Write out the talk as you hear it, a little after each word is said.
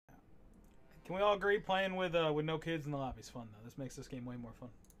Can we all agree playing with no kids in the lobby is fun though? This makes this game way more fun.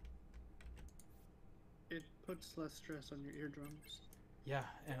 It puts less stress on your eardrums. Yeah,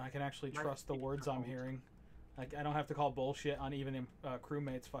 and I can actually trust the words I'm hearing. Like I don't have to call bullshit on even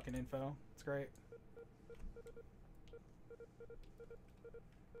crewmates' fucking info. It's great.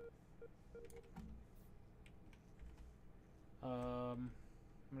 I'm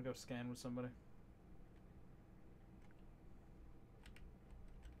gonna go scan with somebody.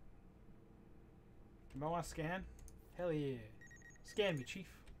 You want to scan? Hell yeah. Scan me, chief.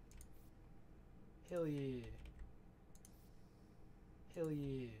 Hell yeah. Hell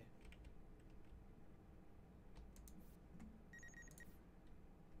yeah.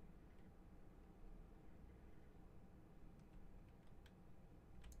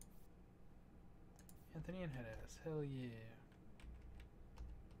 Anthony and Headass. Hell yeah.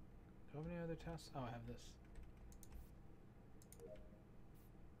 Do I have any other tests? Oh, I have this.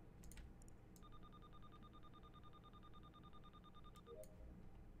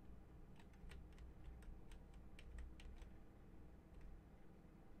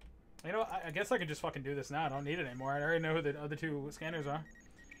 You know, I guess I could just fucking do this now. I don't need it anymore. I already know who the other two scanners are.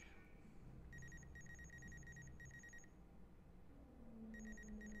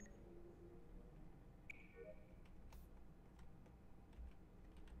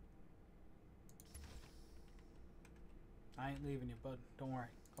 I ain't leaving you, bud. Don't worry.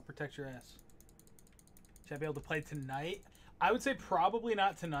 I'll protect your ass. Should I be able to play tonight? I would say probably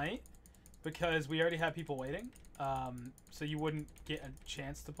not tonight because we already have people waiting. So you wouldn't get a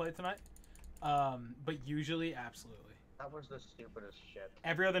chance to play tonight. But usually, absolutely. That was the stupidest shit.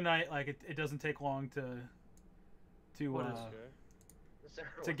 Every other night, like it doesn't take long to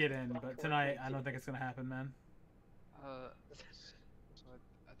get in. But tonight, I don't think it's gonna happen, man. So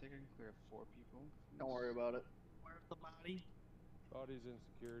I think I can clear 4 people. Don't worry about it. Where's the body? Body's in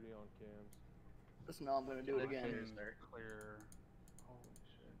security on cams. Just know I'm gonna do it again. Clear. Holy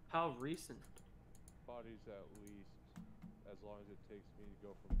shit. How recent? Body's at least as long as it takes me to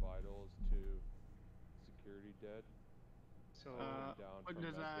go from vitals to security dead. So down from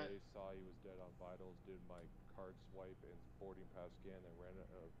that day, saw he was dead on vitals, did my card swipe and boarding pass scan, then ran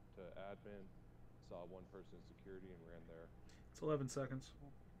to admin, saw one person in security and ran there. It's 11 seconds.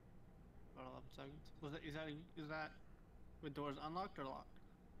 About 11 seconds. Is that with doors unlocked or locked?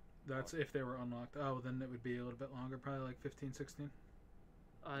 That's if they were unlocked. Oh, then it would be a little bit longer, probably like 15, 16.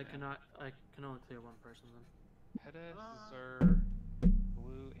 I can only clear one person then. Hedda, Sir,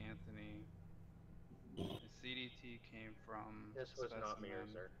 Blue, Anthony. The CDT came from. This was not me,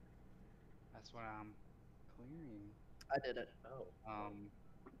 sir. That's what I'm clearing. I did it. Oh.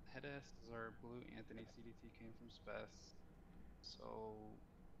 Hedda, Sir, Blue, Anthony, CDT came from Spess. So.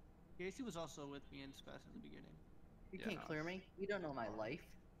 Casey was also with me in Spess at the beginning. You can't clear me. You don't know my life.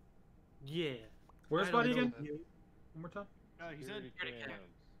 Yeah. Where's I Buddy don't again? know. One more time. He said Security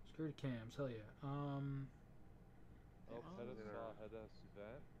cams. Security cams. Hell yeah. Oh, Hedda saw Hedda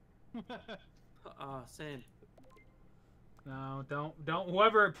vent. Same. No, don't.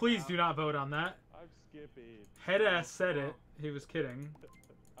 Whoever, please do not vote on that. I'm skipping. Headass said it. He was kidding.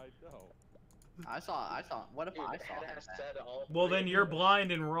 I know. I saw. What if I saw him then? Well, then you're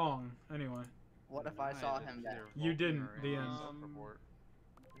blind and wrong. Anyway. What if I saw him then? You didn't. The end.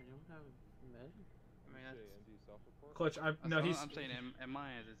 Clutch. No, he's. I'm saying in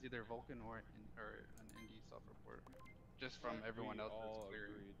mine it's either Vulcan or an ND self-report. Just from everyone else that's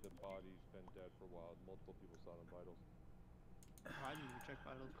cleared. Agreed the body's been dead for a while. Multiple people saw it on vitals. I didn't even check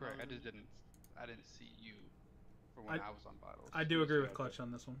vitals. Correct. I didn't see you for when I was on vitals. I do agree with Clutch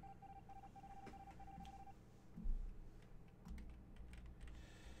on this one.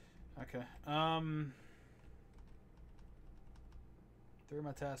 Okay. 3 of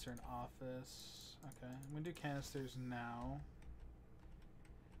my tasks are in office. Okay, I'm gonna do canisters now.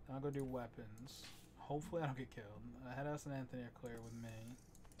 Then I'll go do weapons. Hopefully I don't get killed. Headass and Anthony are clear with me.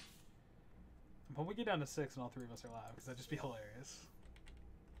 I'm hoping we get down to 6 and all 3 of us are alive, because that'd just be hilarious.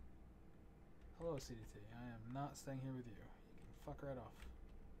 Hello, CDT. I am not staying here with you. You can fuck right off.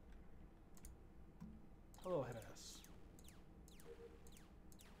 Hello, Headass.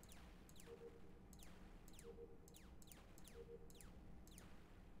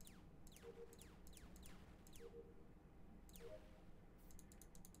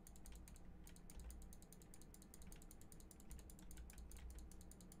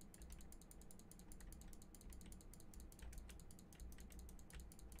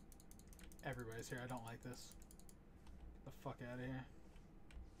 Everybody's here. I don't like this. Get the fuck out of here.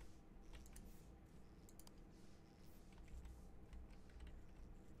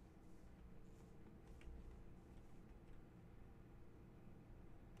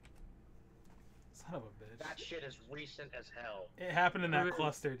 Son of a bitch. That shit is recent as hell. It happened in that Wait.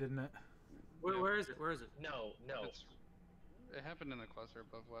 cluster, didn't it? Where is it? Where is it? No. It happened in the cluster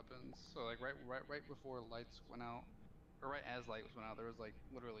above weapons. So like right before lights went out, or right as lights went out, there was like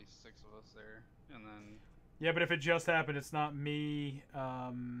literally 6 of us there, and then. Yeah, but if it just happened, it's not me.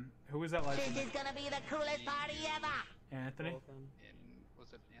 Who was that? This is gonna be the coolest party ever. Anthony.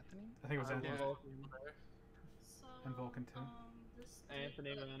 Was it Anthony? I think it was Anthony. Yeah. So, And Vulcan too.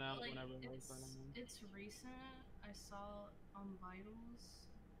 Anthony went out like, whenever it's recent. I saw on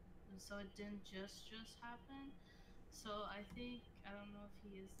Vitals, and so it didn't just happen. So I think I don't know if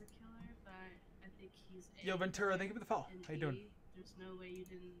he is the killer, but I think he's. Yo, Ventura, thank you for the follow. How you doing? There's no way you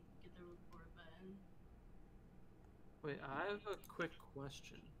didn't get the report button. Wait, I have a quick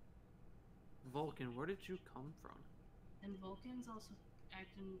question. Vulcan, where did you come from? And Vulcan's also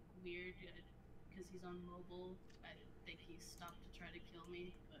acting weird because he's on mobile. I think he stopped to try to kill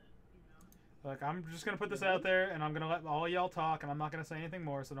me, but you know. Look, I'm just gonna put this out there, and I'm gonna let all y'all talk, and I'm not gonna say anything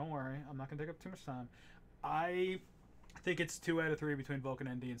more, so don't worry. I'm not gonna take up too much time. I think it's 2 out of 3 between Vulcan,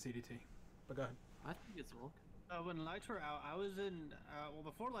 ND, and CDT. But go ahead. I think it's Vulcan. When lights were out, I was in. Well,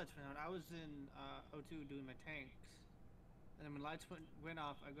 before lights went out, I was in O2 doing my tanks. And then when lights went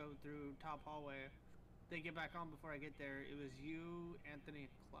off, I go through top hallway. They get back on before I get there. It was you, Anthony,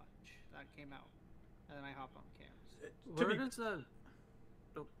 and Clutch that came out, and then I hopped on cams. Where does the?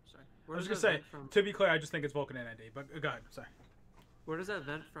 Oh, sorry. I was gonna say, to be clear, I just think it's Vulcan and ND. But go ahead. Sorry. Where does that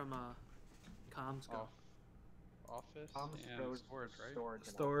vent from comms go? Office Comms and goes storage, right?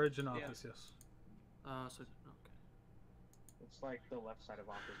 Storage and office, yes. So okay. It's like the left side of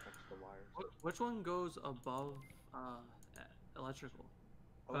office next to the wires. Which one goes above electrical?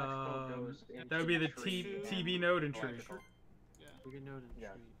 Electrical goes That would be the tree. TB node and tree. Electrical. We can note in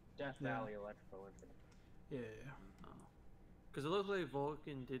Yeah. tree. Death Yeah. Valley Electrical Infinite. Yeah. Because it looks like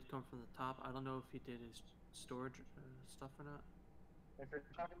Vulcan did come from the top. I don't know if he did his storage stuff or not. If you're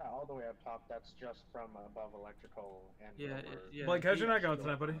talking about all the way up top, that's just from above electrical and over. Blake, how's your night going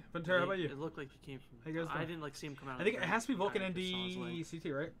tonight, buddy? Ventura, how about you? It looked like he came from. How you guys I doing? didn't see him come out. I think it has to be Vulcan, ND, ND,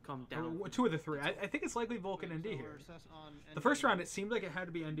 CT, right? Come down. 2 of the 3. I think it's likely Vulcan, ND here. The first round, it seemed like it had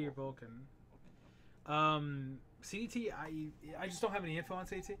to be ND or Vulcan. CDT, I just don't have any info on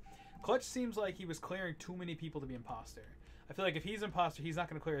CDT. Clutch seems like he was clearing too many people to be imposter. I feel like if he's imposter, he's not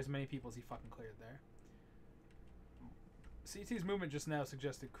going to clear as many people as he fucking cleared there. CT's movement just now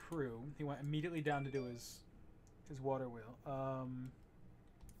suggested crew. He went immediately down to do his water wheel. I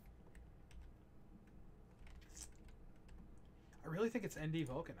really think it's ND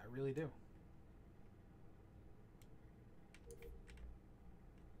Vulcan. I really do.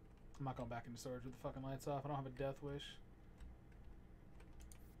 I'm not going back into storage with the fucking lights off. I don't have a death wish.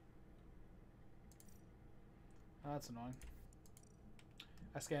 Oh, that's annoying.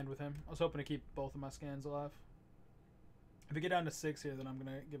 I scanned with him. I was hoping to keep both of my scans alive. If we get down to 6 here, then I'm going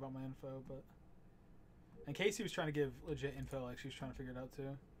to give out my info, but... And Casey was trying to give legit info, like she was trying to figure it out,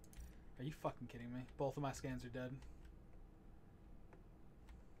 too. Are you fucking kidding me? Both of my scans are dead.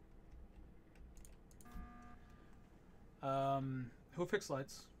 Who fixed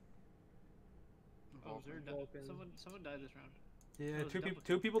lights? Oh, someone died this round. Yeah,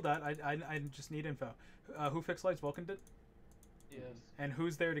 two people died. I just need info. Who fixed lights? Vulcan did? Yes. And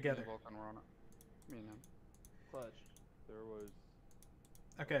who's there together? Vulcan were on it. Me and him. Clutch. There was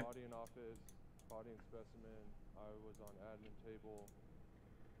Okay. body in office, body in specimen. I was on admin table.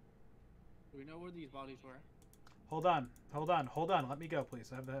 Do we know where these bodies were? Hold on. Let me go, please.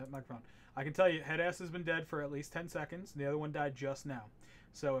 I have the microphone. I can tell you, Headass has been dead for at least 10 seconds. And the other one died just now.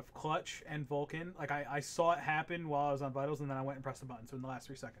 So if Clutch and Vulcan, like I saw it happen while I was on Vitals, and then I went and pressed the button. So in the last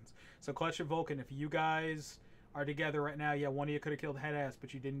 3 seconds. So Clutch and Vulcan, if you guys are together right now, yeah, one of you could have killed Headass,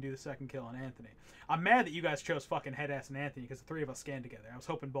 but you didn't do the second kill on Anthony. I'm mad that you guys chose fucking Headass and Anthony because the 3 of us scanned together. I was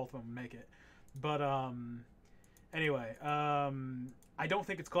hoping both of them would make it. But anyway, I don't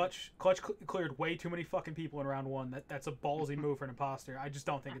think it's Clutch. Clutch cleared way too many fucking people in round 1. That's a ballsy move for an imposter. I just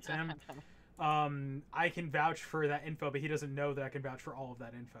don't think it's him. I can vouch for that info, but he doesn't know that I can vouch for all of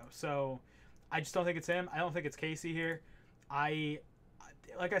that info. So I just don't think it's him. I don't think it's Casey here.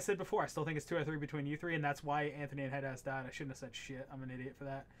 Like I said before, I still think it's 2 out of 3 between you 3, and that's why Anthony and Headass died. I shouldn't have said shit. I'm an idiot for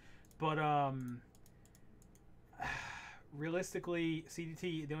that. But realistically,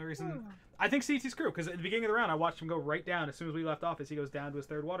 CDT, the only reason... I think CDT's crew, because at the beginning of the round, I watched him go right down. As soon as we left office, he goes down to his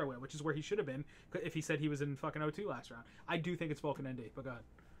 3rd water wheel, which is where he should have been if he said he was in fucking O2 last round. I do think it's Vulcan ND, but go ahead.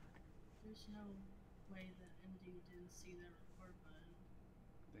 There's no way that ND didn't see that report button.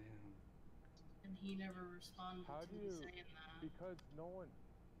 Damn. And he never responded How to do me you... saying that. Because no one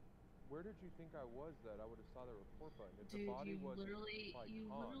where did you think I was that I would have saw the report button? If Dude, the body you was literally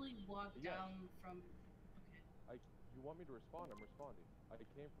walked Yes. down from. Okay. You want me to respond? I'm responding. I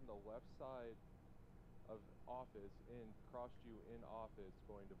came from the left side of office and crossed you in office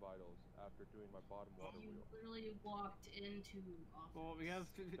going to vitals after doing my bottom water You wheel. literally walked into office. Well, we have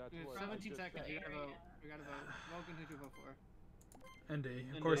That's what 17 I just seconds. said. We gotta vote. We gotta vote. Logan, who'd you vote for? ND.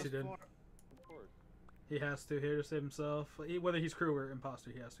 Of course he did. Four. Of course. He has to here to save himself. Whether he's crew or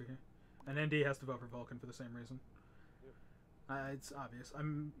imposter, he has to here. And ND has to vote for Vulcan for the same reason. Yep. It's obvious. I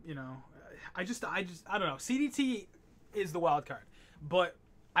don't know. CDT is the wild card, but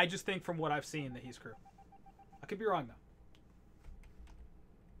I just think from what I've seen that he's crew. I could be wrong though.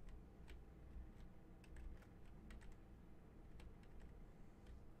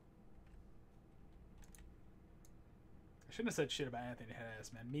 I shouldn't have said shit about Anthony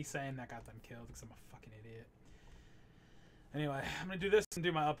Headass, man. Me saying that got them killed because I'm a fucking idiot. Anyway, I'm gonna do this and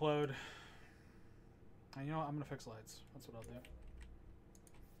do my upload. And you know what? I'm gonna fix lights. That's what I'll do.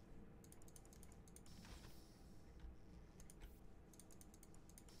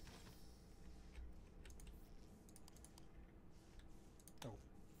 Oh.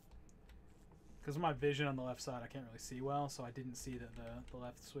 Because of my vision on the left side, I can't really see well, so I didn't see that the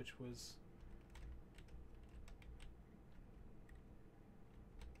left switch was...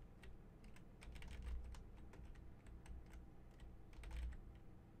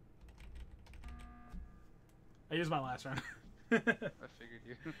 I used my last round. I figured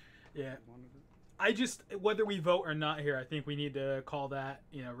you. Yeah. wanted it. I just, whether we vote or not here, I think we need to call that,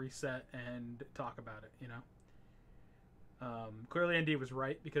 reset and talk about it, Clearly ND was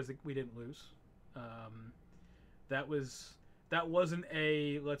right because we didn't lose. That wasn't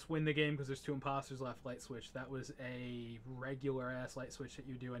a let's win the game because there's 2 imposters left light switch. That was a regular ass light switch that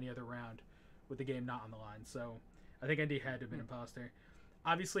you do any other round with the game not on the line. So I think ND had to have been imposter.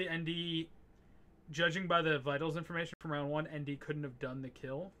 Obviously ND, judging by the vitals information from round 1, ND couldn't have done the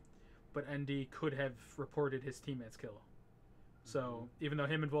kill, but ND could have reported his teammate's kill. So even though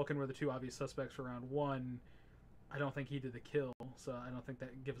him and Vulcan were the 2 obvious suspects for round 1, I don't think he did the kill. So I don't think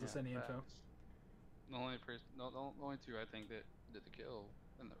that gives us any info. The only the only 2 I think that did the kill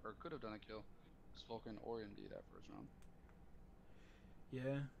or could have done a kill was Vulcan or ND that first round.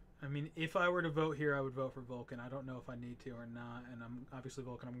 Yeah. I mean, if I were to vote here, I would vote for Vulcan. I don't know if I need to or not, and I'm obviously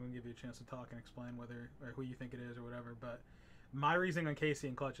Vulcan. I'm going to give you a chance to talk and explain whether or who you think it is or whatever. But my reasoning on Casey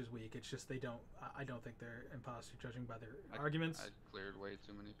and Clutch is weak. It's just I don't think they're imposter judging by their arguments. I cleared way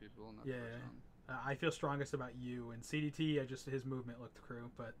too many people in that Yeah. first round. I feel strongest about you and CDT. His movement looked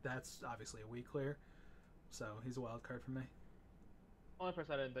crew, but that's obviously a weak clear. So he's a wild card for me. Only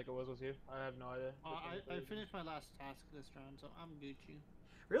person I didn't think it was you. I have no idea. I finished my last task this round, so I'm Gucci.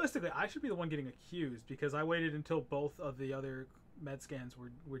 Realistically, I should be the one getting accused because I waited until both of the other med scans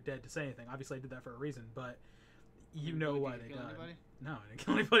were dead to say anything. Obviously, I did that for a reason, but you know why they died. Anybody? No, I didn't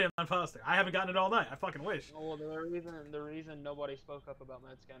kill anybody. I'm not imposter. I haven't gotten it all night. I fucking wish. Well, the reason nobody spoke up about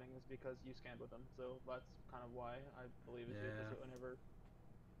med scanning is because you scanned with them. So that's kind of why I believe it's you. Because whenever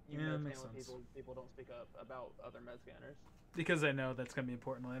you med scan with people don't speak up about other med scanners. Because they know that's gonna be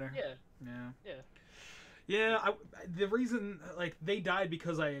important later. Yeah. Yeah. Yeah. Yeah, the reason, they died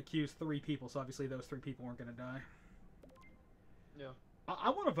because I accused 3 people, so obviously those 3 people weren't going to die. Yeah. I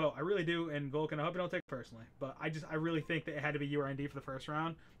want to vote, I really do, and Vulcan, I hope you don't take it personally, but I really think that it had to be you or ND for the first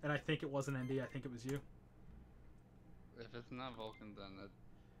round, and I think it wasn't ND, I think it was you. If it's not Vulcan, then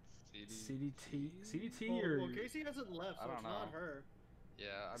it's CDT or... Well, Casey hasn't left, so it's not her.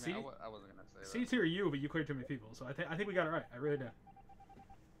 Yeah, I mean, I wasn't going to say CDT or you, but you cleared too many people, so I think we got it right, I really do.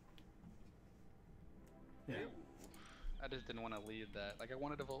 Yeah. I just didn't want to leave that. I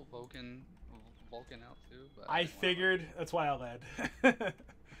wanted to vote Vulcan out too, but I figured that's why I led.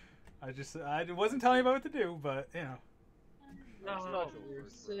 I wasn't telling you about what to do, but No,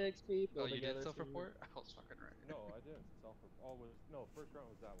 6 people. Oh, you together, did self-report? I was fucking right. No, I didn't self-report. First round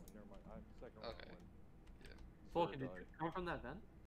was that one. Never mind. Second round. Okay. When Vulcan, did you come from that vent?